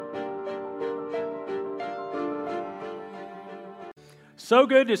So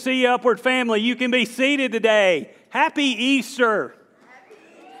good to see you, Upward family. You can be seated today. Happy Easter.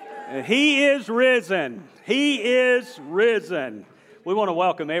 He is risen. He is risen. We want to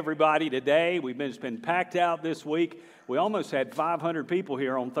welcome everybody today. We've been packed out this week. We almost had 500 people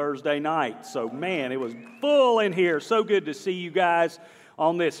here on Thursday night. So, man, it was full in here. So good to see you guys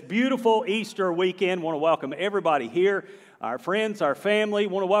on this beautiful Easter weekend. Want to welcome everybody here. Our friends, our family,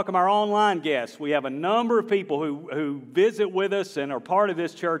 want to welcome our online guests. We have a number of people who visit with us and are part of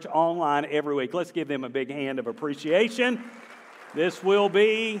this church online every week. Let's give them a big hand of appreciation. This will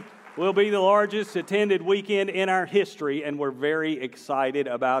be the largest attended weekend in our history, and we're very excited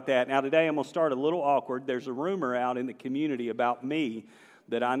about that. Now, today I'm going to start a little awkward. There's a rumor out in the community about me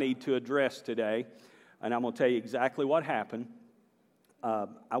that I need to address today, and I'm going to tell you exactly what happened.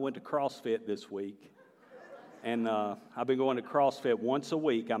 I went to CrossFit this week. And I've been going to CrossFit once a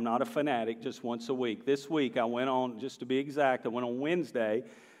week. I'm not a fanatic, just once a week. This week I went on, just to be exact, I went on Wednesday.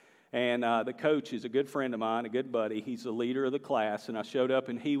 And the coach is a good friend of mine, a good buddy. He's the leader of the class. And I showed up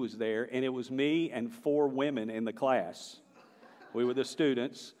and he was there. And it was me and 4 women in the class. We were the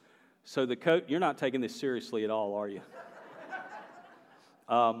students. So the coach, you're not taking this seriously at all, are you?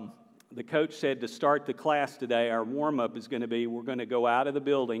 The coach said to start the class today, our warm-up is going to be, we're going to go out of the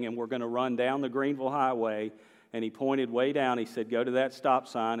building and we're going to run down the Greenville Highway. And he pointed way down. He said, go to that stop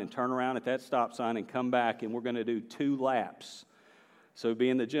sign and turn around at that stop sign and come back, and we're going to do 2 laps. So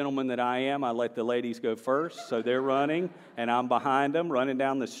being the gentleman that I am, I let the ladies go first. So they're running, and I'm behind them, running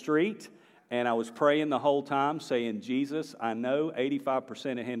down the street. And I was praying the whole time, saying, Jesus, I know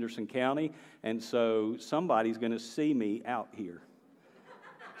 85% of Henderson County, and so somebody's going to see me out here.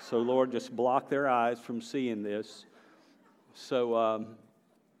 So, Lord, just block their eyes from seeing this. So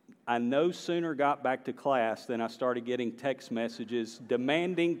I no sooner got back to class than I started getting text messages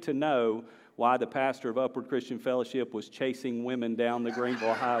demanding to know why the pastor of Upward Christian Fellowship was chasing women down the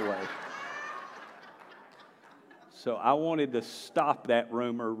Greenville Highway. So I wanted to stop that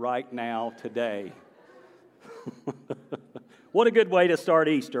rumor right now today. What a good way to start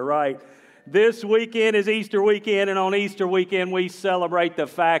Easter, right? This weekend is Easter weekend, and on Easter weekend we celebrate the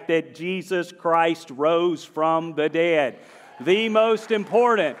fact that Jesus Christ rose from the dead.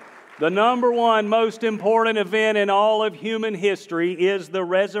 The number one most important event in all of human history is the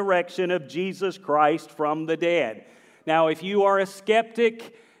resurrection of Jesus Christ from the dead. Now, if you are a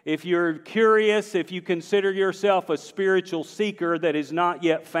skeptic, if you're curious, if you consider yourself a spiritual seeker that has not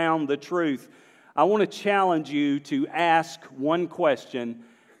yet found the truth, I want to challenge you to ask one question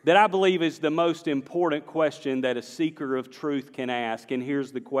that I believe is the most important question that a seeker of truth can ask. And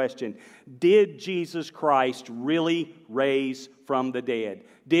here's the question. Did Jesus Christ really raise from the dead?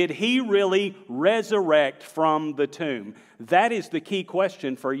 Did He really resurrect from the tomb? That is the key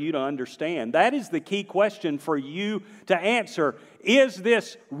question for you to understand. That is the key question for you to answer. Is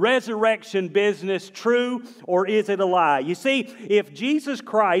this resurrection business true, or is it a lie? You see, if Jesus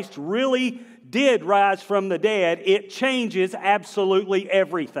Christ really did rise from the dead, it changes absolutely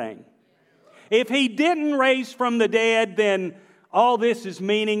everything. If He didn't raise from the dead, then all this is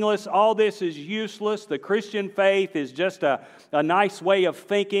meaningless, all this is useless. The Christian faith is just a nice way of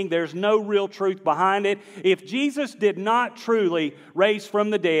thinking. There's no real truth behind it. If Jesus did not truly raise from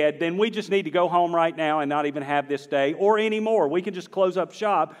the dead, then we just need to go home right now and not even have this day or anymore. We can just close up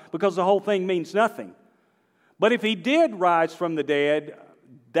shop because the whole thing means nothing. But if He did rise from the dead,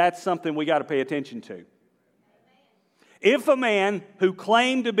 that's something we got to pay attention to. If a man who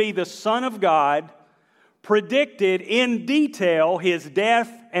claimed to be the Son of God predicted in detail His death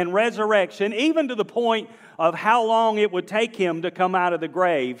and resurrection, even to the point of how long it would take Him to come out of the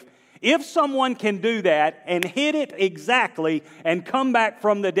grave, if someone can do that and hit it exactly and come back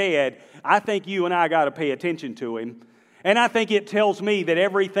from the dead, I think you and I got to pay attention to him. And I think it tells me that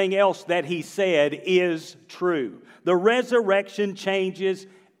everything else that he said is true. The resurrection changes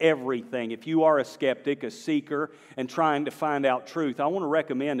everything. If you are a skeptic, a seeker, and trying to find out truth, I want to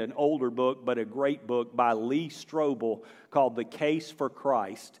recommend an older book, but a great book by Lee Strobel called The Case for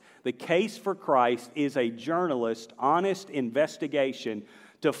Christ. The Case for Christ is a journalist's honest investigation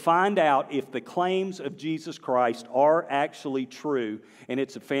to find out if the claims of Jesus Christ are actually true. And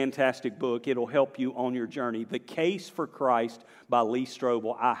it's a fantastic book. It'll help you on your journey. The Case for Christ by Lee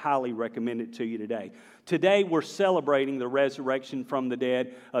Strobel. I highly recommend it to you today. Today we're celebrating the resurrection from the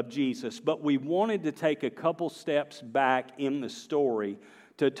dead of Jesus. But we wanted to take a couple steps back in the story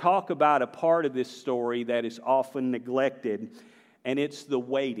to talk about a part of this story that is often neglected. And it's the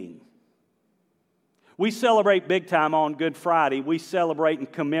waiting. We celebrate big time on Good Friday. We celebrate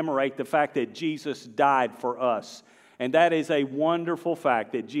and commemorate the fact that Jesus died for us. And that is a wonderful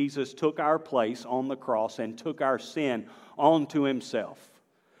fact that Jesus took our place on the cross and took our sin onto Himself.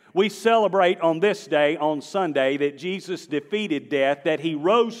 We celebrate on this day, on Sunday, that Jesus defeated death, that He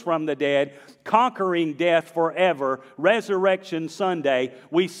rose from the dead, conquering death forever. Resurrection Sunday,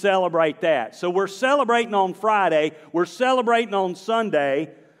 we celebrate that. So we're celebrating on Friday, we're celebrating on Sunday,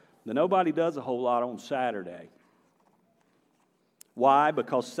 but nobody does a whole lot on Saturday. Why?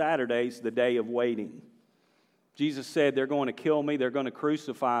 Because Saturday's the day of waiting. Jesus said, they're going to kill me, they're going to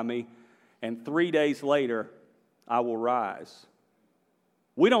crucify me, and 3 days later, I will rise.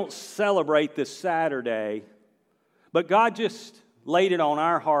 We don't celebrate this Saturday, but God just laid it on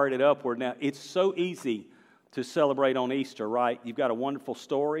our heart and upward. Now, it's so easy to celebrate on Easter, right? You've got a wonderful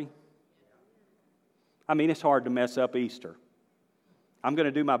story. I mean, it's hard to mess up Easter. I'm going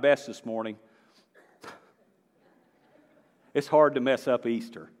to do my best this morning. It's hard to mess up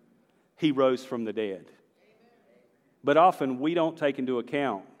Easter. He rose from the dead. But often we don't take into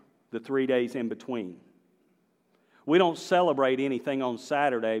account the 3 days in between. We don't celebrate anything on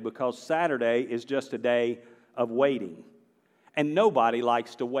Saturday because Saturday is just a day of waiting. And nobody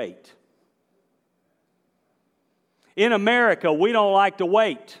likes to wait. In America, we don't like to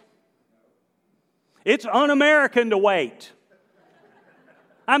wait. It's un-American to wait.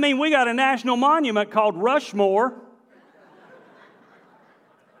 I mean, we got a national monument called Rushmore.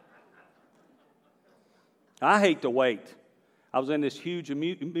 I hate to wait. I was in this huge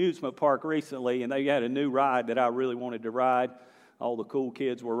amusement park recently, and they had a new ride that I really wanted to ride. All the cool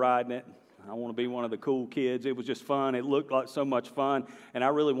kids were riding it. I want to be one of the cool kids. It was just fun. It looked like so much fun, and I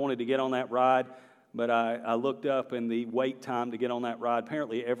really wanted to get on that ride. But I looked up, and the wait time to get on that ride,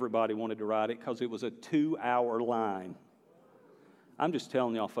 apparently everybody wanted to ride it because it was a 2-hour line. I'm just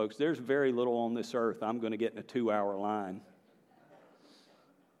telling y'all, folks, there's very little on this earth I'm going to get in a 2-hour line.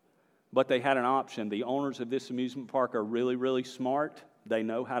 But they had an option. The owners of this amusement park are really, really smart. They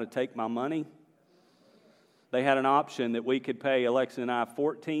know how to take my money. They had an option that we could pay, Alexa and I,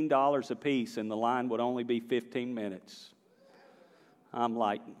 $14 a piece, and the line would only be 15 minutes. I'm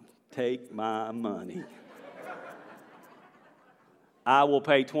like, take my money. I will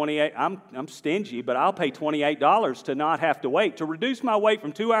pay $28. I'm stingy, but I'll pay $28 to not have to wait. To reduce my wait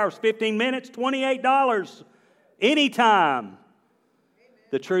from 2 hours, 15 minutes, $28. Anytime.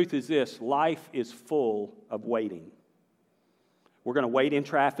 The truth is this, life is full of waiting. We're going to wait in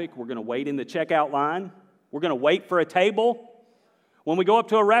traffic. We're going to wait in the checkout line. We're going to wait for a table. When we go up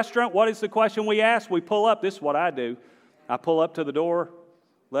to a restaurant, what is the question we ask? We pull up. This is what I do. I pull up to the door,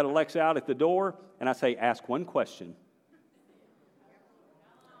 let Alexa out at the door, and I say, ask one question.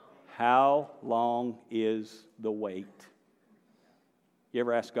 How long is the wait? You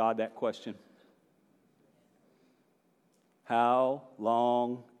ever ask God that question? How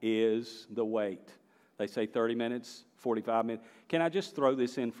long is the wait? They say 30 minutes, 45 minutes. Can I just throw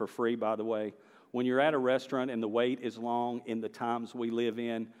this in for free, by the way? When you're at a restaurant and the wait is long in the times we live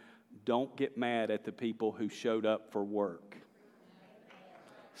in, don't get mad at the people who showed up for work.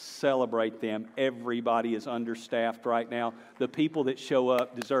 Celebrate them. Everybody is understaffed right now. The people that show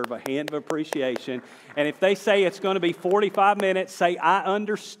up deserve a hand of appreciation. And if they say it's going to be 45 minutes, say, I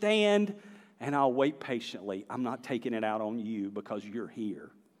understand. And I'll wait patiently. I'm not taking it out on you because you're here.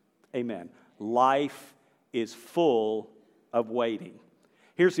 Amen. Life is full of waiting.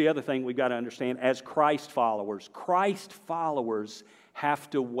 Here's the other thing we've got to understand. As Christ followers have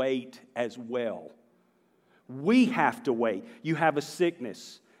to wait as well. We have to wait. You have a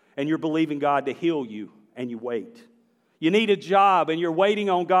sickness and you're believing God to heal you and you wait. You need a job and you're waiting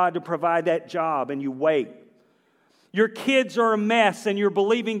on God to provide that job and you wait. Your kids are a mess and you're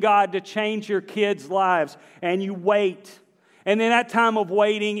believing God to change your kids' lives and you wait. And in that time of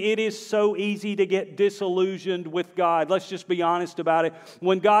waiting, it is so easy to get disillusioned with God. Let's just be honest about it.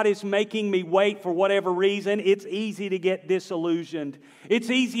 When God is making me wait for whatever reason, it's easy to get disillusioned. It's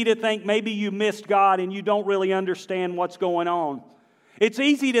easy to think maybe you missed God and you don't really understand what's going on. It's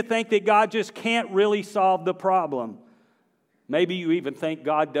easy to think that God just can't really solve the problem. Maybe you even think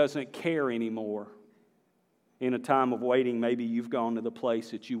God doesn't care anymore. In a time of waiting, maybe you've gone to the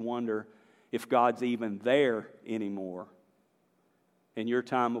place that you wonder if God's even there anymore. In your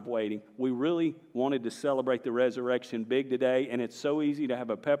time of waiting, we really wanted to celebrate the resurrection big today, and it's so easy to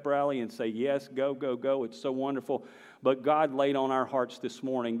have a pep rally and say, yes, go, go, go. It's so wonderful. But God laid on our hearts this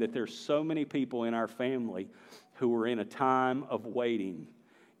morning that there's so many people in our family who are in a time of waiting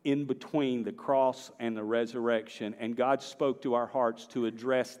in between the cross and the resurrection, and God spoke to our hearts to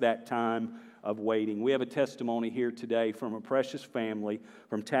address that time of waiting. We have a testimony here today from a precious family,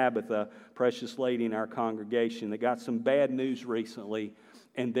 from Tabitha, precious lady in our congregation, that got some bad news recently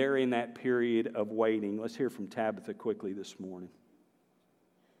and they're in that period of waiting. Let's hear from Tabitha quickly this morning.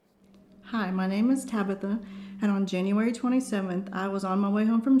 Hi, my name is Tabitha, and on January 27th, I was on my way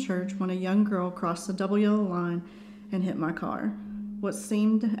home from church when a young girl crossed the double yellow line and hit my car. What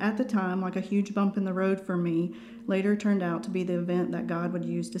seemed at the time like a huge bump in the road for me later turned out to be the event that God would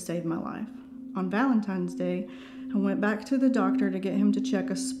use to save my life. On Valentine's Day, I went back to the doctor to get him to check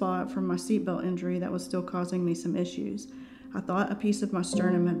a spot from my seatbelt injury that was still causing me some issues. I thought a piece of my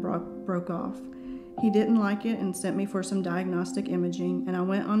sternum had broke off. He didn't like it and sent me for some diagnostic imaging, and I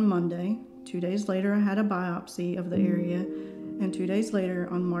went on Monday. 2 days later, I had a biopsy of the area, and 2 days later,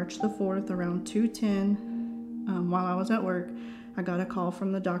 on March the 4th, around 2:10, while I was at work, I got a call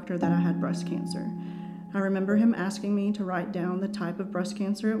from the doctor that I had breast cancer. I remember him asking me to write down the type of breast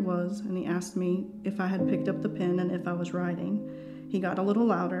cancer it was, and he asked me if I had picked up the pen and if I was writing. He got a little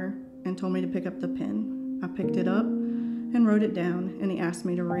louder and told me to pick up the pen. I picked it up and wrote it down, and he asked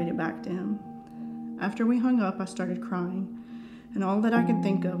me to read it back to him. After we hung up, I started crying, and all that I could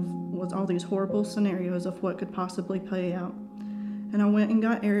think of was all these horrible scenarios of what could possibly play out. And I went and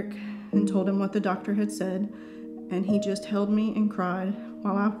got Eric and told him what the doctor had said, and he just held me and cried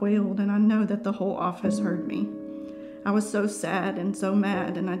while I wailed, and I know that the whole office heard me. I was so sad and so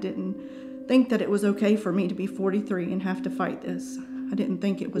mad, and I didn't think that it was okay for me to be 43 and have to fight this. I didn't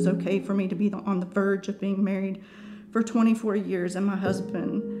think it was okay for me to be on the verge of being married for 24 years and my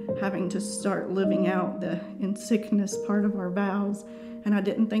husband having to start living out the in sickness part of our vows. And I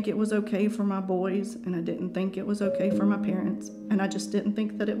didn't think it was okay for my boys, and I didn't think it was okay for my parents, and I just didn't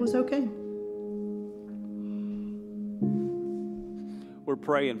think that it was okay. We're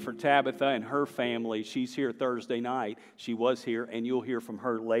praying for Tabitha and her family. She's here Thursday night. She was here, and you'll hear from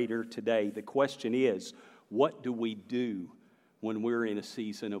her later today. The question is, what do we do when we're in a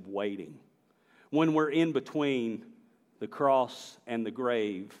season of waiting? When we're in between the cross and the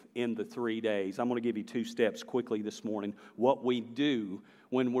grave in the 3 days. I'm going to give you 2 steps quickly this morning. What we do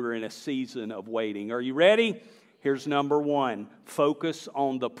when we're in a season of waiting. Are you ready? Here's number 1. Focus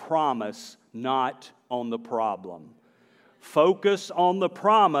on the promise, not on the problem. Focus on the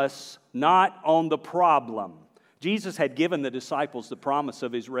promise, not on the problem. Jesus had given the disciples the promise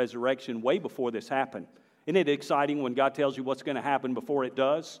of His resurrection way before this happened. Isn't it exciting when God tells you what's going to happen before it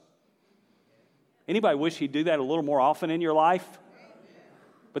does? Anybody wish He'd do that a little more often in your life?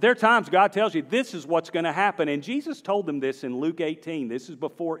 But there are times God tells you this is what's going to happen. And Jesus told them this in Luke 18. This is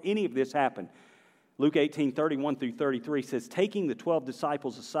before any of this happened. Luke 18, 31 through 33 says, taking the 12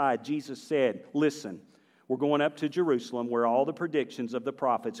 disciples aside, Jesus said, listen, we're going up to Jerusalem where all the predictions of the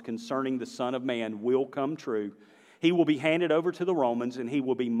prophets concerning the Son of Man will come true. He will be handed over to the Romans, and He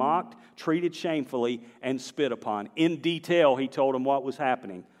will be mocked, treated shamefully, and spit upon. In detail, He told them what was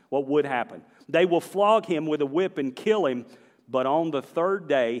happening, what would happen. They will flog Him with a whip and kill Him, but on the 3rd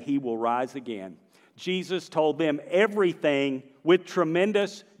day He will rise again. Jesus told them everything with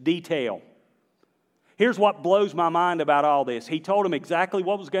tremendous detail. Here's what blows my mind about all this. He told them exactly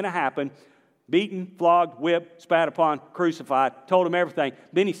what was going to happen. Beaten, flogged, whipped, spat upon, crucified, told them everything.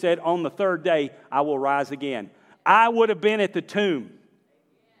 Then He said, on the 3rd day I will rise again. I would have been at the tomb.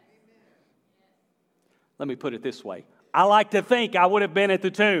 Let me put it this way. I like to think I would have been at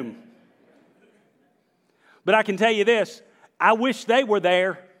the tomb. But I can tell you this, I wish they were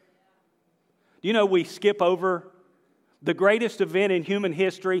there. You know, we skip over the greatest event in human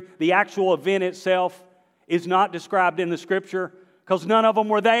history. The actual event itself is not described in the Scripture because none of them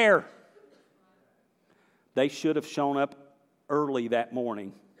were there. They should have shown up early that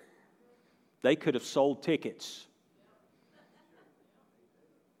morning. They could have sold tickets.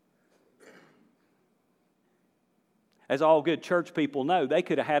 As all good church people know, they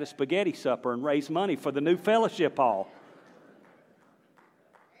could have had a spaghetti supper and raised money for the new fellowship hall.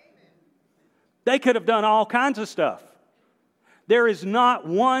 They could have done all kinds of stuff. There is not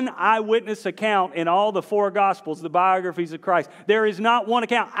one eyewitness account in all the 4 Gospels, the biographies of Christ. There is not one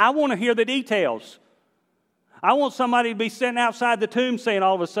account. I want to hear the details. I want somebody to be sitting outside the tomb saying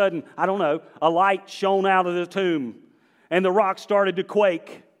all of a sudden, I don't know, a light shone out of the tomb and the rock started to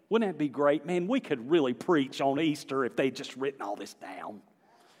quake. Wouldn't that be great? Man, we could really preach on Easter if they'd just written all this down.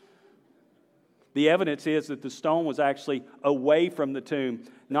 The evidence is that the stone was actually away from the tomb,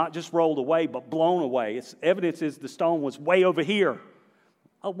 not just rolled away, but blown away. Evidence is the stone was way over here.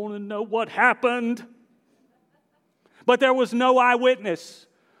 I want to know what happened. But there was no eyewitness.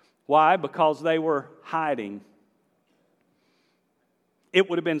 Why? Because they were hiding. It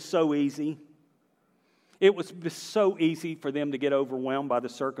would have been so easy. It was so easy for them to get overwhelmed by the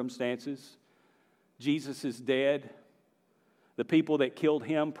circumstances. Jesus is dead. The people that killed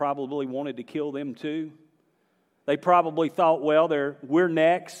Him probably wanted to kill them too. They probably thought, well, we're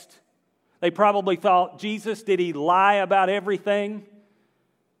next. They probably thought, Jesus, did he lie about everything?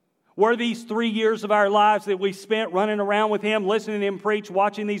 Were these 3 years of our lives that we spent running around with him, listening to him preach,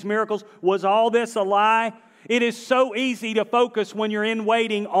 watching these miracles, was all this a lie? It is so easy to focus when you're in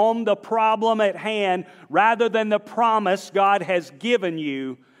waiting on the problem at hand rather than the promise God has given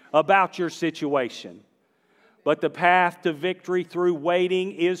you about your situation. But the path to victory through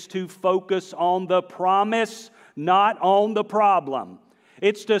waiting is to focus on the promise, not on the problem.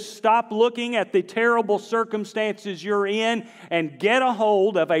 It's to stop looking at the terrible circumstances you're in and get a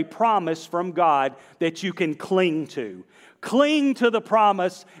hold of a promise from God that you can cling to. Cling to the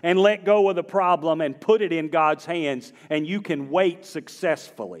promise and let go of the problem and put it in God's hands, and you can wait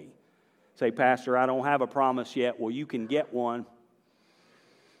successfully. Say, Pastor, I don't have a promise yet. Well, you can get one.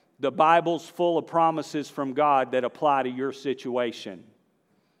 The Bible's full of promises from God that apply to your situation.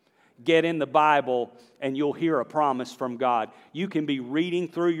 Get in the Bible and you'll hear a promise from God. You can be reading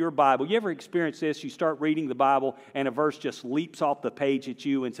through your Bible. You ever experience this? You start reading the Bible and a verse just leaps off the page at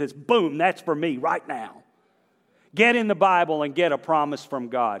you and says, boom, that's for me right now. Get in the Bible and get a promise from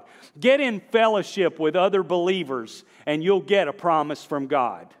God. Get in fellowship with other believers and you'll get a promise from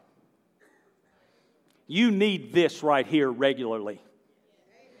God. You need this right here regularly.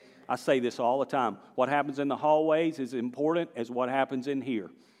 I say this all the time. What happens in the hallways is important as what happens in here.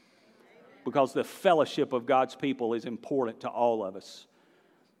 Because the fellowship of God's people is important to all of us.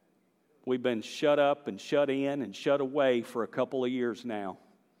 We've been shut up and shut in and shut away for a couple of years now.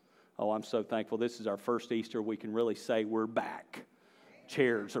 Oh, I'm so thankful. This is our first Easter we can really say we're back.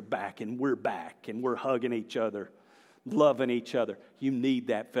 Chairs are back and we're hugging each other, loving each other. You need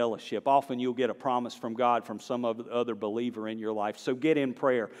that fellowship. Often you'll get a promise from God from some other believer in your life. So get in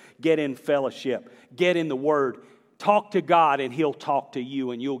prayer, get in fellowship, get in the Word. Talk to God and He'll talk to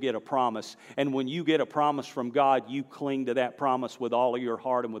you and you'll get a promise. And when you get a promise from God, you cling to that promise with all of your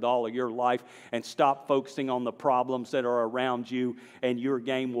heart and with all of your life and stop focusing on the problems that are around you, and your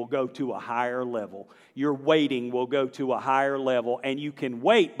game will go to a higher level. Your waiting will go to a higher level, and you can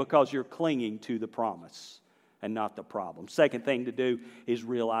wait because you're clinging to the promise and not the problem. Second thing to do is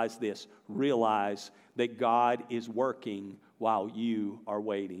realize this. Realize that God is working while you are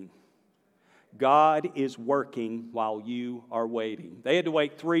waiting. God is working while you are waiting. They had to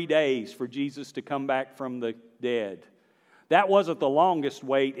wait 3 days for Jesus to come back from the dead. That wasn't the longest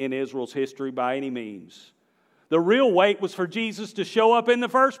wait in Israel's history by any means. The real wait was for Jesus to show up in the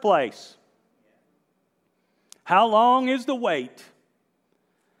first place. How long is the wait?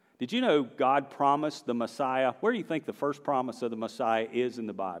 Did you know God promised the Messiah? Where do you think the first promise of the Messiah is in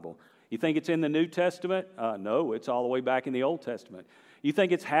the Bible? You think it's in the New Testament? No, it's all the way back in the Old Testament. You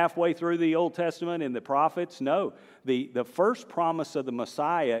think it's halfway through the Old Testament in the prophets? No. The first promise of the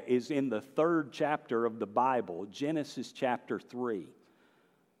Messiah is in the 3rd chapter of the Bible, Genesis chapter 3. Do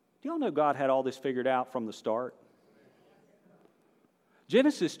y'all know God had all this figured out from the start?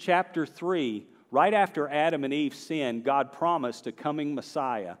 Genesis chapter 3, right after Adam and Eve sinned, God promised a coming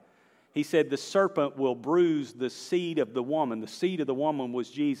Messiah. He said the serpent will bruise the seed of the woman. The seed of the woman was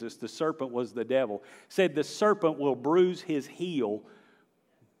Jesus. The serpent was the devil. Said the serpent will bruise his heel,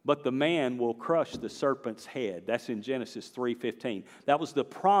 but the man will crush the serpent's head. That's in Genesis 3:15. That was the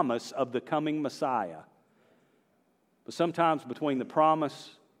promise of the coming Messiah. But sometimes between the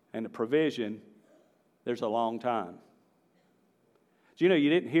promise and the provision, there's a long time. Do you know you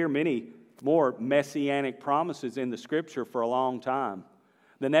didn't hear many more messianic promises in the Scripture for a long time?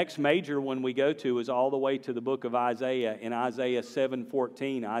 The next major one we go to is all the way to the book of Isaiah. In Isaiah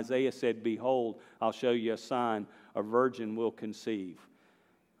 7:14, Isaiah said, "Behold, I'll show you a sign. A virgin will conceive."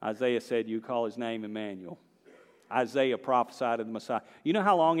 Isaiah said, "You call his name Emmanuel." Isaiah prophesied of the Messiah. You know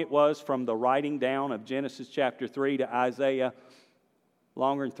how long it was from the writing down of Genesis chapter 3 to Isaiah?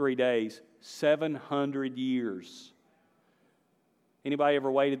 Longer than 3 days. 700 years. Anybody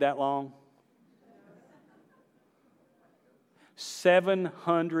ever waited that long?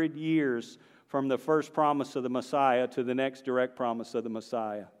 700 years from the first promise of the Messiah to the next direct promise of the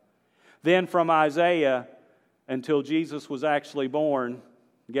Messiah. Then from Isaiah until Jesus was actually born,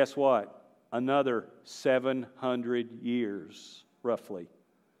 guess what? Another 700 years, roughly.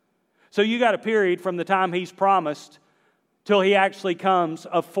 So you got a period from the time He's promised till He actually comes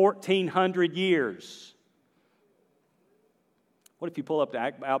of 1,400 years. What if you pull up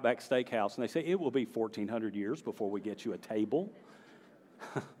to Outback Steakhouse and they say, it will be 1,400 years before we get you a table?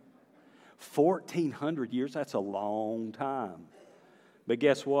 1,400 years, that's a long time. But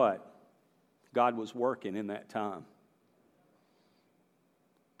guess what? God was working in that time.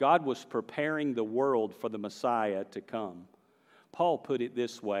 God was preparing the world for the Messiah to come. Paul put it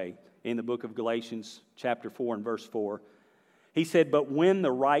this way in the book of Galatians, chapter 4 and verse 4. He said, "But when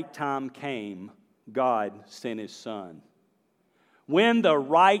the right time came, God sent His Son." When the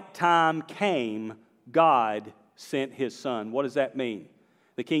right time came, God sent His Son. What does that mean?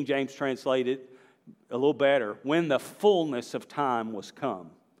 The King James translated a little better. When the fullness of time was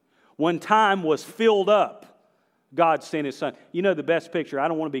come. When time was filled up, God sent His Son. You know the best picture, I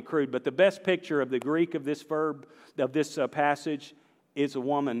don't want to be crude, but the best picture of the Greek of this verb, of this passage, is a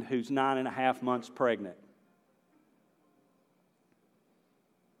woman who's 9.5 months pregnant.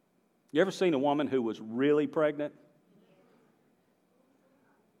 You ever seen a woman who was really pregnant?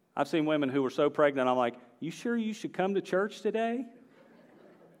 I've seen women who were so pregnant, I'm like, you sure you should come to church today?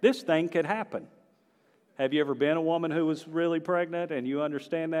 This thing could happen. Have you ever been a woman who was really pregnant and you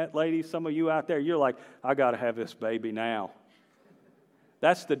understand that, ladies? Some of you out there, you're like, I got to have this baby now.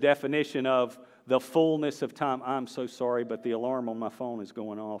 That's the definition of the fullness of time. I'm so sorry, but the alarm on my phone is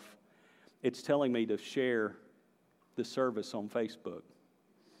going off. It's telling me to share the service on Facebook,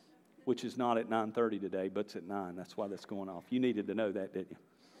 which is not at 9:30 today, but it's at 9. That's why that's going off. You needed to know that, didn't you?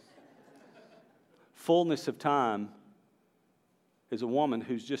 Fullness of time is a woman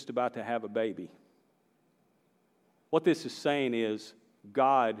who's just about to have a baby. What this is saying is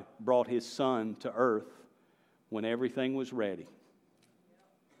God brought His Son to earth when everything was ready.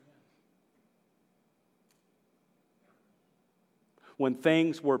 When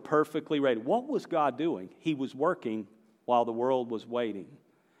things were perfectly ready. What was God doing? He was working while the world was waiting.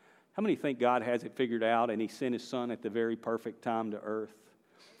 How many think God has it figured out and He sent His Son at the very perfect time to earth?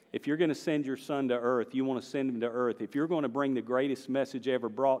 If you're going to send your Son to earth, you want to send Him to earth. If you're going to bring the greatest message ever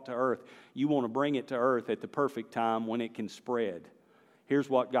brought to earth, you want to bring it to earth at the perfect time when it can spread. Here's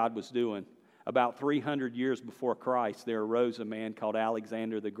what God was doing. About 300 years before Christ, there arose a man called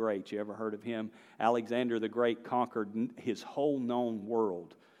Alexander the Great. You ever heard of him? Alexander the Great conquered his whole known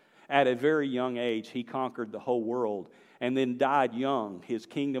world. At a very young age, he conquered the whole world and then died young. His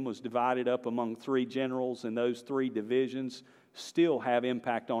kingdom was divided up among 3 generals, and those 3 divisions still have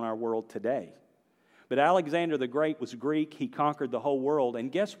impact on our world today. But Alexander the Great was Greek. He conquered the whole world.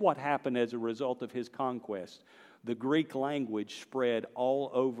 And guess what happened as a result of his conquest? The Greek language spread all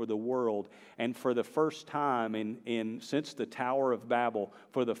over the world. And for the first time since the Tower of Babel,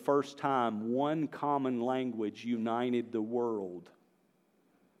 for the first time, one common language united the world.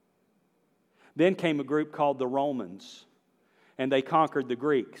 Then came a group called the Romans, and they conquered the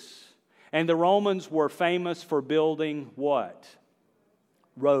Greeks. And the Romans were famous for building what?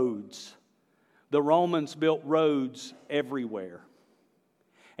 Roads. The Romans built roads everywhere.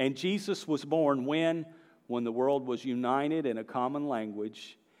 And Jesus was born when the world was united in a common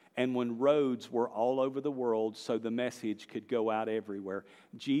language and when roads were all over the world so the message could go out everywhere.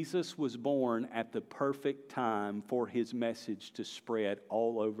 Jesus was born at the perfect time for His message to spread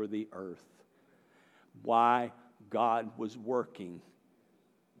all over the earth. Why? God was working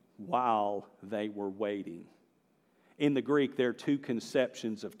while they were waiting. In the Greek, there are 2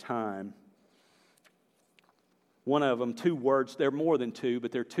 conceptions of time. One of them, 2 words, there are more than 2,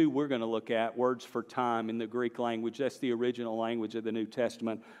 but there are 2 we're going to look at, words for time in the Greek language. That's the original language of the New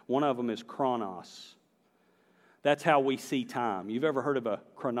Testament. One of them is chronos. That's how we see time. You've ever heard of a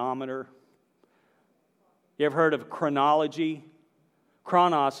chronometer? You ever heard of chronology?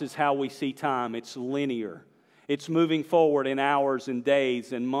 Chronos is how we see time. It's linear. It's moving forward in hours and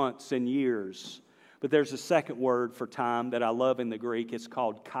days and months and years. But there's a second word for time that I love in the Greek. It's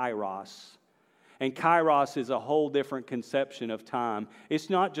called kairos. And kairos is a whole different conception of time. It's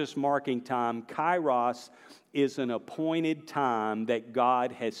not just marking time. Kairos is an appointed time that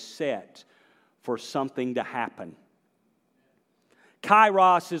God has set for something to happen.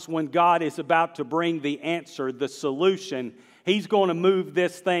 Kairos is when God is about to bring the answer, the solution. He's going to move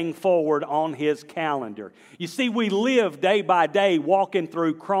this thing forward on His calendar. You see, we live day by day walking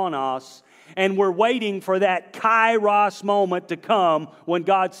through chronos, and we're waiting for that kairos moment to come when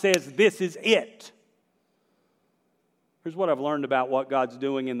God says, this is it. Here's what I've learned about what God's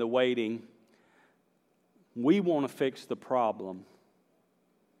doing in the waiting. We want to fix the problem.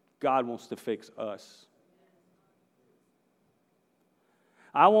 God wants to fix us.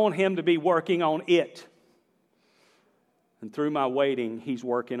 I want Him to be working on it. And through my waiting, He's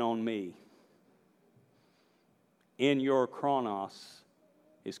working on me. In your chronos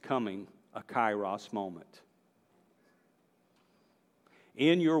is coming a kairos moment.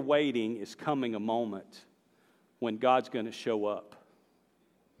 In your waiting is coming a moment when God's going to show up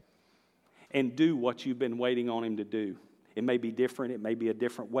and do what you've been waiting on Him to do. It may be different. It may be a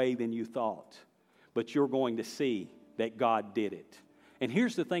different way than you thought. But you're going to see that God did it. And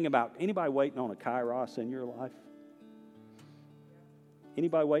here's the thing about anybody waiting on a kairos in your life.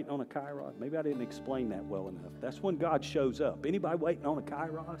 Anybody waiting on a kairos? Maybe I didn't explain that well enough. That's when God shows up. Anybody waiting on a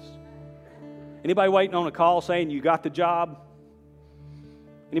kairos? Anybody waiting on a call saying you got the job?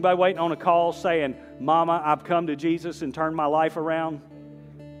 Anybody waiting on a call saying, Mama, I've come to Jesus and turned my life around?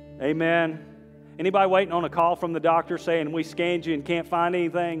 Amen. Anybody waiting on a call from the doctor saying we scanned you and can't find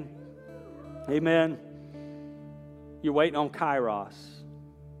anything? Amen. You're waiting on kairos.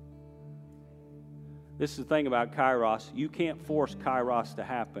 This is the thing about kairos. You can't force kairos to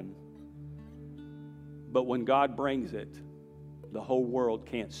happen. But when God brings it, the whole world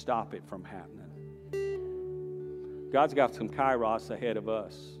can't stop it from happening. God's got some kairos ahead of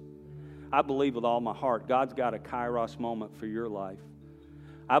us. I believe with all my heart, God's got a kairos moment for your life.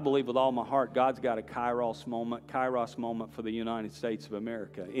 I believe with all my heart, God's got a kairos moment for the United States of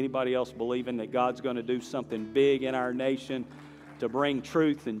America. Anybody else believing that God's going to do something big in our nation to bring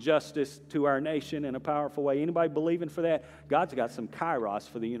truth and justice to our nation in a powerful way? Anybody believing for that? God's got some kairos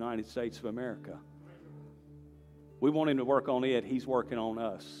for the United States of America. We want Him to work on it. He's working on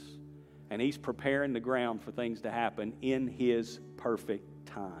us. And He's preparing the ground for things to happen in His perfect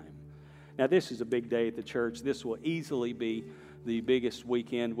time. Now, this is a big day at the church. This will easily be the biggest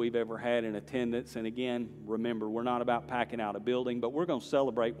weekend we've ever had in attendance. And again, remember, we're not about packing out a building, but we're going to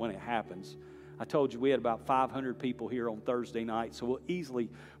celebrate when it happens. I told you we had about 500 people here on Thursday night, so we'll easily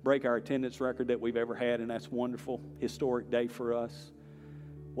break our attendance record that we've ever had, and that's wonderful. Historic day for us.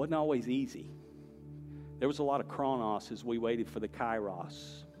 Wasn't always easy. There was a lot of chronos as we waited for the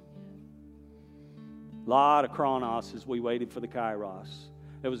kairos. A lot of chronos as we waited for the kairos.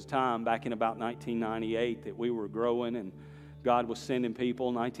 There was a time back in about 1998 that we were growing and God was sending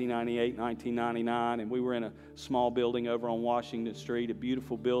people, 1998, 1999, and we were in a small building over on Washington Street, a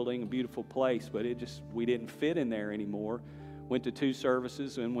beautiful building, a beautiful place, but we didn't fit in there anymore. Went to 2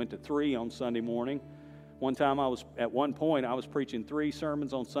 services and went to 3 on Sunday morning. At one point, I was preaching 3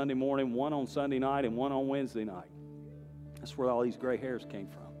 sermons on Sunday morning, 1 on Sunday night, and 1 on Wednesday night. That's where all these gray hairs came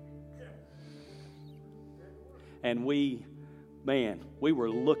from. And we were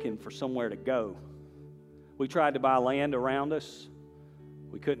looking for somewhere to go. We tried to buy land around us.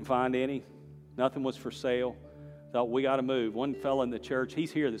 We couldn't find any. Nothing was for sale. Thought, we got to move. One fellow in the church,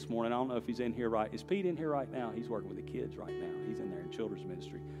 he's here this morning. I don't know if he's in here right. Is Pete in here right now? He's working with the kids right now. He's in there in children's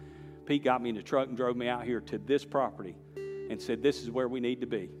ministry. Pete got me in the truck and drove me out here to this property and said, this is where we need to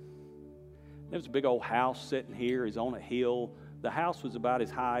be. There's a big old house sitting here. It's on a hill. The house was about as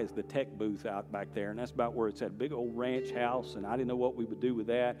high as the tech booth out back there, and that's about where it's at, a big old ranch house, and I didn't know what we would do with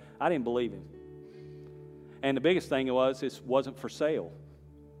that. I didn't believe him. And the bigged thing was, it wasn't for sale.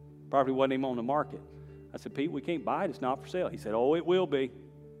 Property wasn't even on the market. I said, Pete, we can't buy it. It's not for sale. He said, oh, it will be.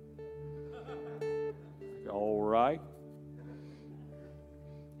 All right.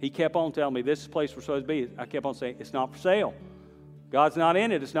 He kept on telling me, this is the place we're supposed to be. I kept on saying, it's not for sale. God's not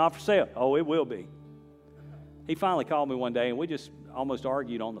in it. It's not for sale. Oh, it will be. He finally called me one day, and we just almost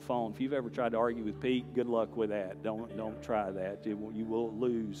argued on the phone. If you've ever tried to argue with Pete, good luck with that. Don't try that. You will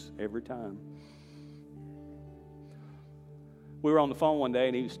lose every time. We were on the phone one day,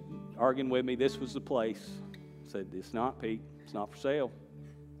 and he was arguing with me. This was the place. I said, it's not, Pete. It's not for sale.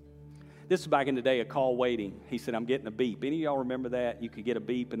 This is back in the day of call waiting. He said, I'm getting a beep. Any of y'all remember that? You could get a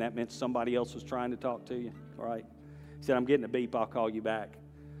beep, and that meant somebody else was trying to talk to you. All right. He said, I'm getting a beep. I'll call you back.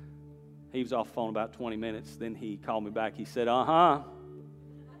 He was off the phone about 20 minutes. Then he called me back. He said, I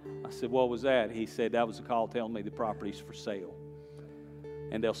said, what was that? He said, that was a call telling me the property's for sale.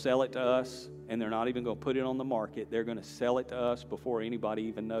 And they'll sell it to us, and they're not even going to put it on the market. They're going to sell it to us before anybody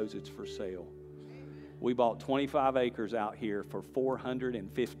even knows it's for sale. We bought 25 acres out here for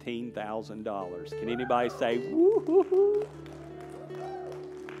 $415,000. Can anybody say, woo-hoo-hoo?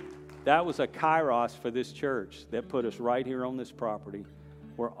 That was a kairos for this church that put us right here on this property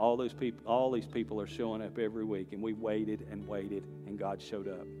where all these people are showing up every week. And we waited and waited, and God showed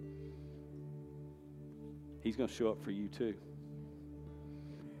up. He's going to show up for you too.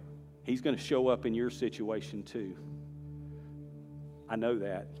 He's going to show up in your situation too. I know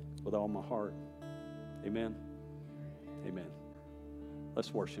that with all my heart. Amen. Amen.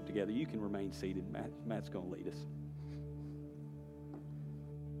 Let's worship together. You can remain seated. Matt's going to lead us.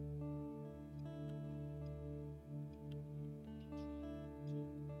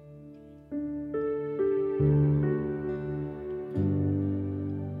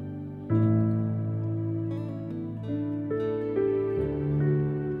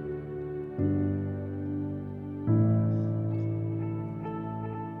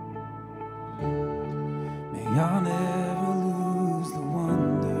 I'll never lose the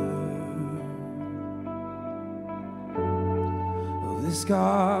wonder of this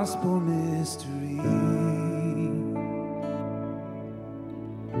gospel mystery.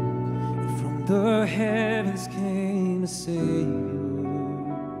 the heavens came to save you.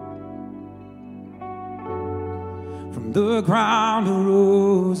 From the ground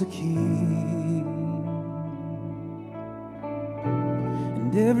arose a king,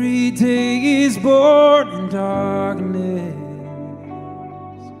 and every day is born in darkness,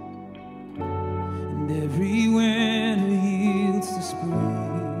 and every winter yields to spring.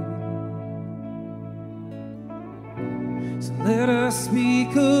 So let us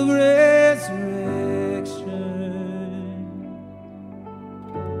speak of resurrection,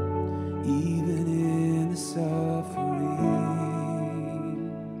 even in the suffering.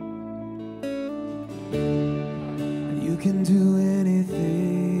 You can do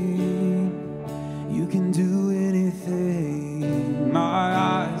anything, you can do anything. My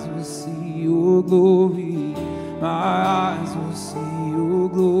eyes will see your glory, my eyes will see your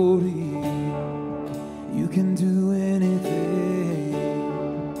glory. You can do anything,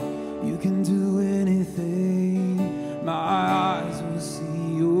 you can do anything. My eyes will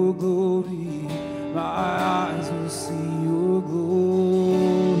see your glory, my eyes will see your glory.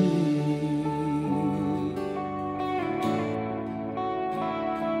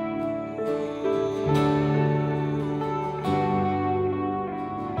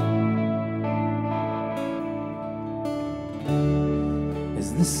 As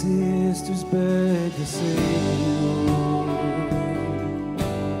the sisters beg to save you,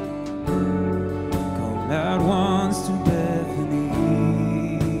 come at once to Bethany,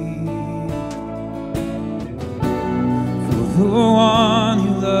 for the one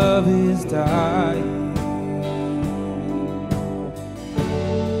you love is dying.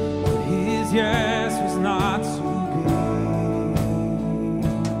 But his yes was not so big,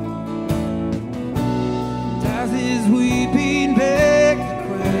 and as his weeping begged the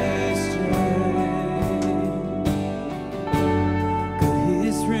question, could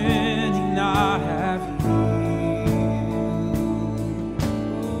his friend he not have healed?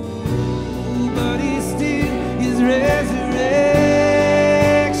 Oh, but he still is resurrection.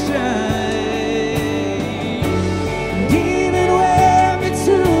 And even when the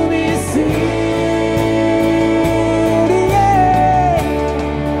tomb is sealed, yeah,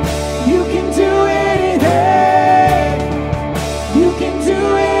 you can do anything, you can do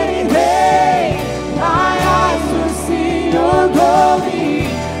anything. My eyes will see your glory,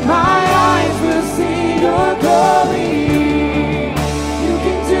 my eyes will see your glory. You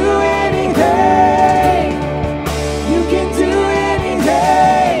can do anything, you can do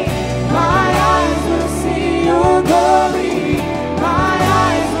anything. My eyes will see your glory, my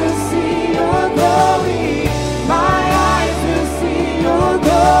eyes will see your glory. My eyes will see your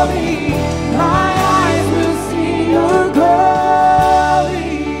glory, my eyes will see your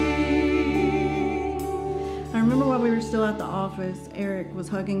glory. I remember while we were still at the office, Eric was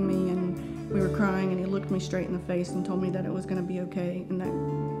hugging me and we were crying, and he looked me straight in the face and told me that it was going to be okay and that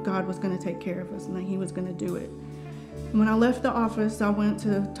God was going to take care of us and that he was going to do it. When I left the office, I went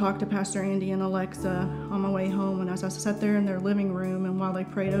to talk to Pastor Andy and Alexa on my way home, and as I sat there in their living room and while they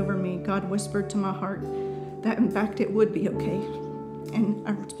prayed over me, God whispered to my heart that in fact it would be okay. And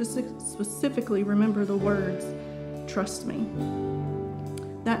I specifically remember the words, "Trust me."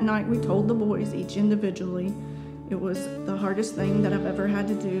 That night we told the boys each individually. It was the hardest thing that I've ever had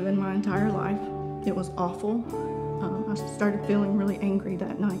to do in my entire life. It was awful. I started feeling really angry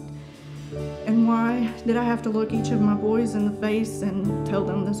that night. And why did I have to look each of my boys in the face and tell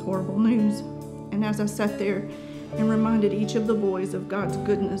them this horrible news? And as I sat there and reminded each of the boys of God's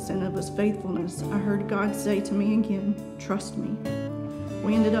goodness and of his faithfulness, I heard God say to me again, "Trust me."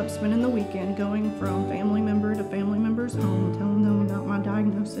 We ended up spending the weekend going from family member to family member's home, telling them about my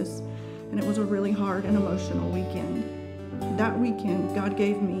diagnosis, and it was a really hard and emotional weekend. That weekend, God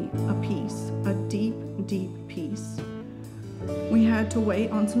gave me a peace, a deep, deep peace. We had to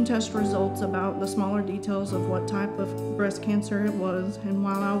wait on some test results about the smaller details of what type of breast cancer it was, and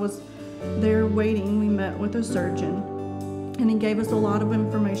while I was there waiting, we met with a surgeon, and he gave us a lot of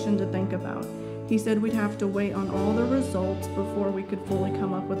information to think about. He said we'd have to wait on all the results before we could fully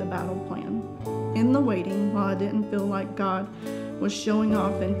come up with a battle plan. In the waiting, while I didn't feel like God was showing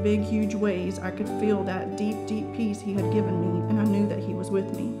off in big, huge ways, I could feel that deep, deep peace he had given me, and I knew that he was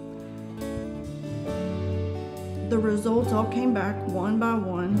with me. The results all came back one by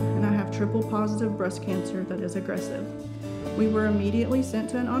one, and I have triple positive breast cancer that is aggressive. We were immediately sent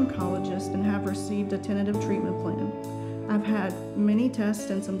to an oncologist and have received a tentative treatment plan. I've had many tests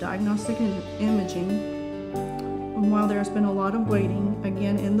and some diagnostic imaging. And while there's been a lot of waiting,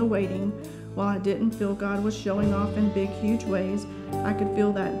 again in the waiting, while I didn't feel God was showing off in big, huge ways, I could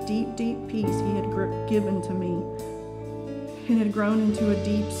feel that deep, deep peace he had given to me. It had grown into a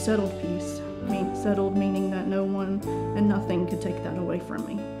deep, settled peace. settled, meaning that no one and nothing could take that away from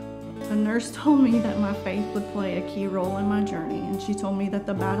me. A nurse told me that my faith would play a key role in my journey, and she told me that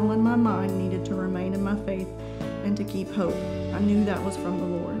the battle in my mind needed to remain in my faith and to keep hope. I knew that was from the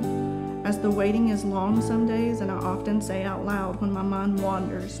Lord. As the waiting is long some days, and I often say out loud when my mind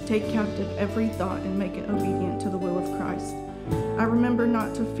wanders, take captive every thought and make it obedient to the will of Christ. I remember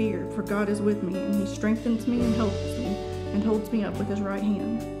not to fear, for God is with me, and He strengthens me and helps me and holds me up with His right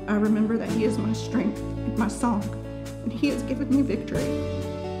hand. I remember that He is my strength and my song, and He has given me victory.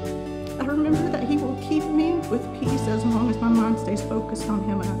 I remember that He will keep me with peace as long as my mind stays focused on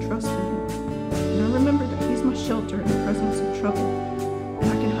Him and I trust in Him. And I remember that He's my shelter in the presence of trouble, and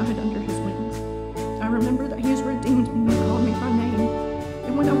I can hide under His wings. I remember that He has redeemed me and called me by name,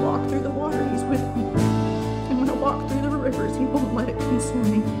 and when I walk through the water, He's with me. And when I walk through the rivers, He won't let it consume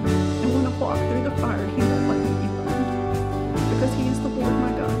me. And when I walk through the fire, He won't let me be burned, because He is the Lord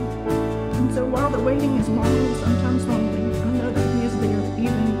my God. And so while the waiting is long and sometimes lonely, I know that He is there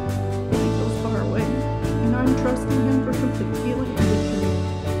even if He feels far away. And I'm trusting Him for complete healing and victory.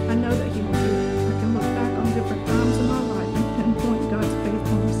 I know that He will do it. I can look back on different times in my life and pinpoint God's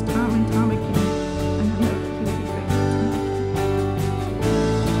faithfulness time and time again. And I know that He will be faithful to me.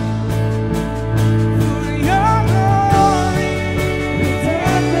 For your glory,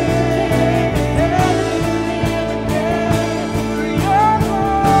 for your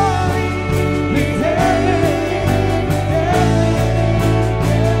glory,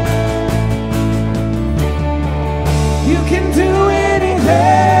 you can do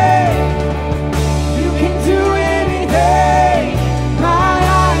anything. You can do anything. My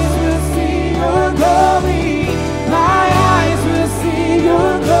eyes will see your glory. My eyes will see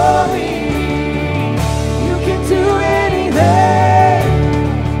your glory. You can do anything.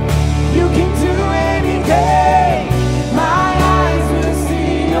 You can do anything. My eyes will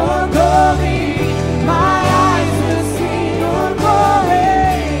see your glory. My eyes will see your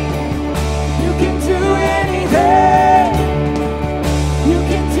glory. You can do anything. You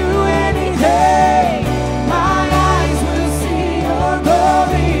can do anything. My eyes will see your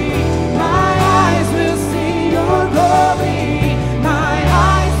glory. My eyes will see your glory. My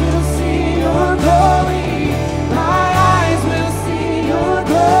eyes will see your glory. My eyes will see your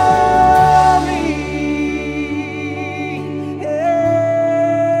glory.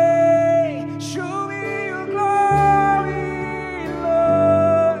 Hey, show me your glory,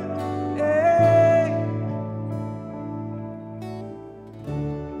 Lord. Hey.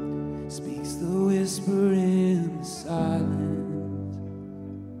 Speaks the whisper in the silence,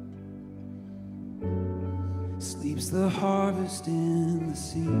 sleeps the harvest in the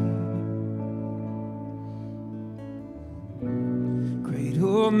sea.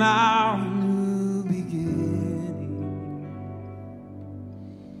 Cradle now a new beginning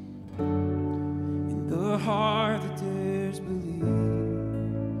in the heart that dares believe.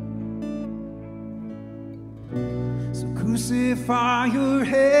 So crucify your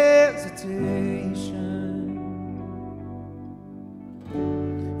hesitation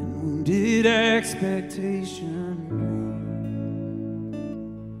and wounded expectation.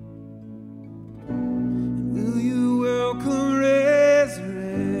 And will you welcome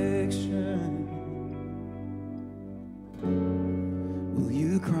resurrection? Will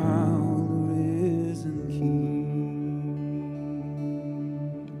you crown the risen King?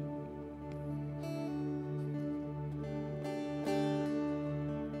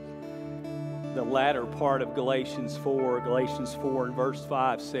 The latter part of Galatians 4 and verse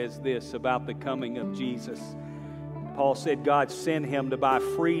 5 says this about the coming of Jesus. Paul said God sent Him to buy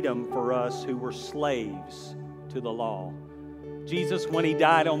freedom for us who were slaves to the law. Jesus, when He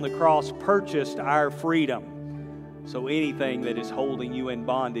died on the cross, purchased our freedom. So anything that is holding you in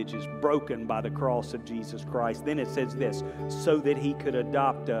bondage is broken by the cross of Jesus Christ. Then it says this, so that He could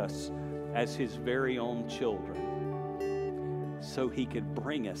adopt us as His very own children, so He could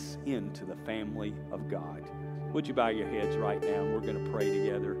bring us into the family of God. Would you bow your heads right now, and we're going to pray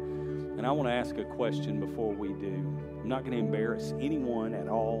together. And I want to ask a question before we do. I'm not going to embarrass anyone at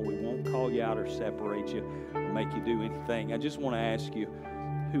all. We won't call you out or separate you or make you do anything. I just want to ask you,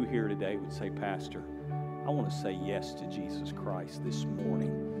 who here today would say, Pastor, I want to say yes to Jesus Christ this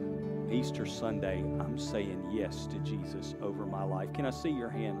morning. Easter Sunday, I'm saying yes to Jesus over my life. Can I see your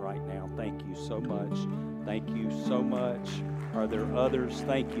hand right now? Thank you so much. Thank you so much. Are there others?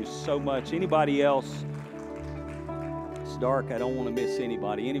 Thank you so much. Anybody else? It's dark. I don't want to miss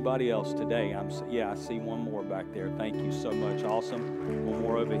anybody. Anybody else today? I see one more back there. Thank you so much. Awesome. One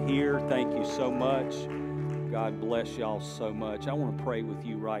more over here. Thank you so much. God bless y'all so much. I want to pray with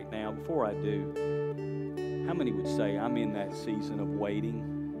you right now. Before I do, how many would say I'm in that season of waiting?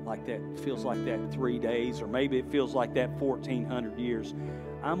 like that, feels like that 3 days, or maybe it feels like that 1,400 years.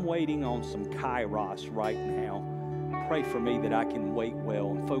 I'm waiting on some kairos right now. Pray for me that I can wait well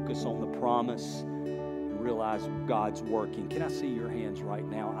and focus on the promise and realize God's working. Can I see your hands right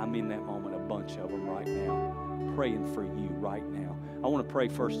now? I'm in that moment, a bunch of them right now, praying for you right now. I want to pray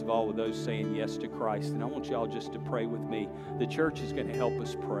first of all with those saying yes to Christ, and I want y'all just to pray with me. The church is going to help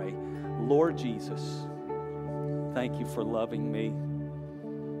us pray. Lord Jesus, thank you for loving me,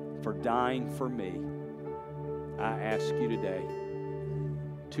 for dying for me. I ask you today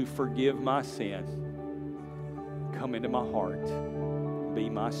to forgive my sin. Come into my heart. Be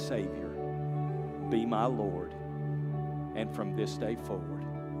my Savior. Be my Lord. And from this day forward,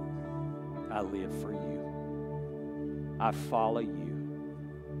 I live for you. I follow you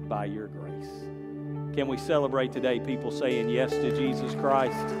by your grace. Can we celebrate today people saying yes to Jesus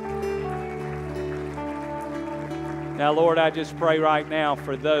Christ? Now, Lord, I just pray right now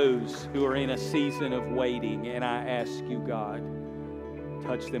for those who are in a season of waiting, and I ask you, God,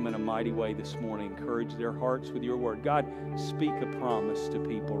 touch them in a mighty way this morning. Encourage their hearts with your word. God, speak a promise to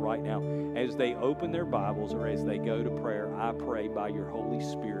people right now. As they open their Bibles or as they go to prayer, I pray by your Holy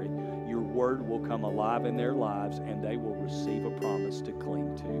Spirit, your word will come alive in their lives and they will receive a promise to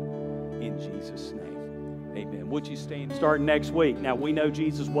cling to. In Jesus' name, amen. Would you stand? Starting next week. Now, we know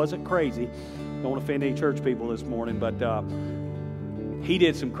Jesus wasn't crazy. Don't want to offend any church people this morning, but he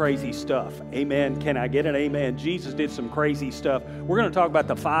did some crazy stuff. Amen. Can I get an amen? Jesus did some crazy stuff. We're going to talk about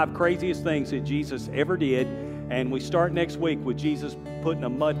the 5 craziest things that Jesus ever did. And we start next week with Jesus putting a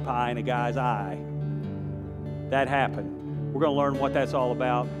mud pie in a guy's eye. That happened. We're going to learn what that's all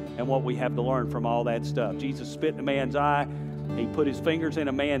about and what we have to learn from all that stuff. Jesus spit in a man's eye. He put his fingers in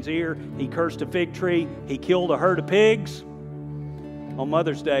a man's ear. He cursed a fig tree. He killed a herd of pigs. On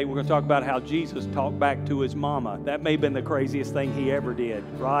Mother's Day, we're going to talk about how Jesus talked back to his mama. That may have been the craziest thing he ever did,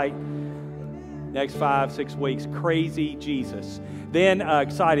 right? Next 5-6 weeks, crazy Jesus. Then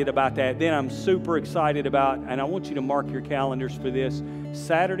excited about that. Then I'm super excited about, and I want you to mark your calendars for this,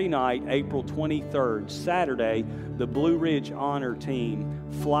 Saturday night, April 23rd, Saturday, the Blue Ridge Honor Team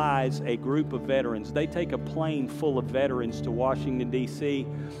flies a group of veterans. They take a plane full of veterans to Washington, D.C.,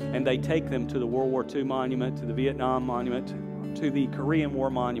 and they take them to the World War II Monument, to the Vietnam Monument, to the Korean War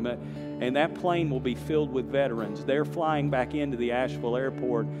Monument, and that plane will be filled with veterans. They're flying back into the Asheville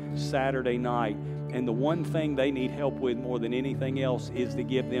airport Saturday night, and the one thing they need help with more than anything else is to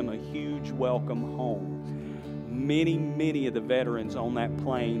give them a huge welcome home. Many of the veterans on that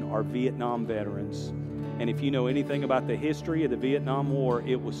plane are Vietnam veterans. And if you know anything about the history of the Vietnam War,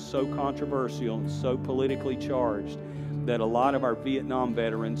 it was so controversial and so politically charged that a lot of our Vietnam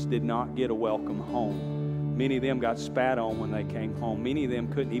veterans did not get a welcome home. Many of them got spat on when they came home. Many of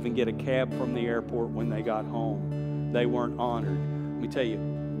them couldn't even get a cab from the airport when they got home. They weren't honored. Let me tell you,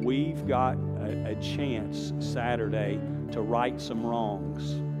 we've got a chance Saturday to right some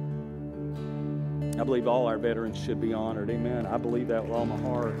wrongs. I believe all our veterans should be honored. Amen. I believe that with all my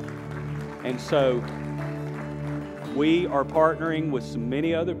heart. And so we are partnering with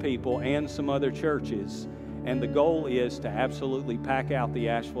many other people and some other churches. And the goal is to absolutely pack out the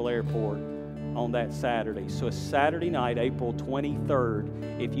Asheville airport on that Saturday. So it's Saturday night, April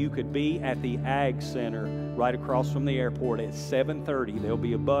 23rd. If you could be at the Ag Center right across from the airport at 7:30, there'll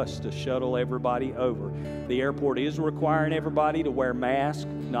be a bus to shuttle everybody over. The airport is requiring everybody to wear masks.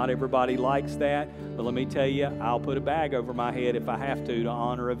 Not everybody likes that, but let me tell you, I'll put a bag over my head if I have to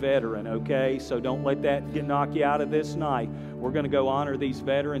honor a veteran, okay? So don't let that knock you out of this night. We're going to go honor these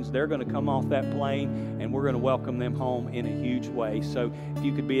veterans. They're going to come off that plane, and we're going to welcome them home in a huge way. So if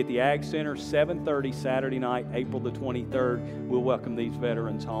you could be at the Ag Center, 7:30 Saturday night, April the 23rd, we'll welcome these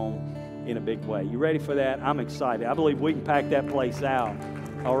veterans home in a big way. You ready for that? I'm excited. I believe we can pack that place out.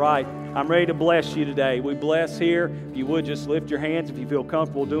 All right. I'm ready to bless you today. We bless here. If you would, just lift your hands if you feel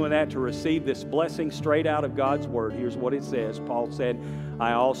comfortable doing that to receive this blessing straight out of God's Word. Here's what it says. Paul said,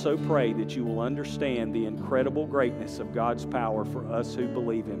 I also pray that you will understand the incredible greatness of God's power for us who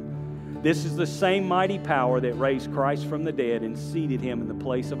believe Him. This is the same mighty power that raised Christ from the dead and seated Him in the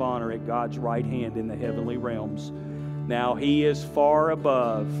place of honor at God's right hand in the heavenly realms. Now He is far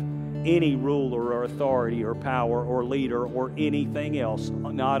above any ruler or authority or power or leader or anything else,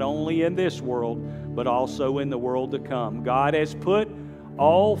 not only in this world, but also in the world to come. God has put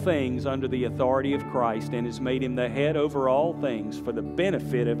all things under the authority of Christ and has made Him the head over all things for the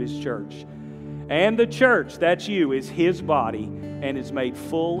benefit of His church. And the church, that's you, is His body and is made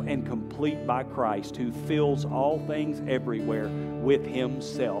full and complete by Christ, who fills all things everywhere with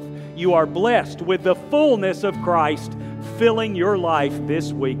Himself. You are blessed with the fullness of Christ filling your life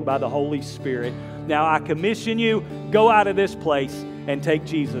this week by the Holy Spirit. Now I commission you, go out of this place and take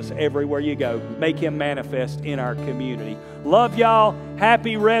Jesus everywhere you go. Make Him manifest in our community. Love y'all.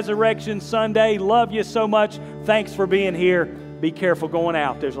 Happy Resurrection Sunday. Love you so much. Thanks for being here. Be careful going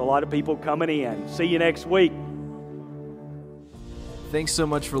out. There's a lot of people coming in. See you next week. Thanks so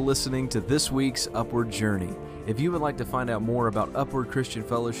much for listening to this week's Upward Journey. If you would like to find out more about Upward Christian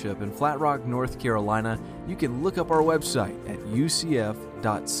Fellowship in Flat Rock, North Carolina, you can look up our website at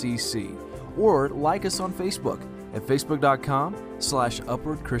ucf.cc or like us on Facebook at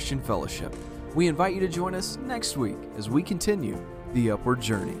facebook.com/Upward Christian Fellowship. We invite you to join us next week as we continue the Upward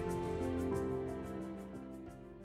Journey.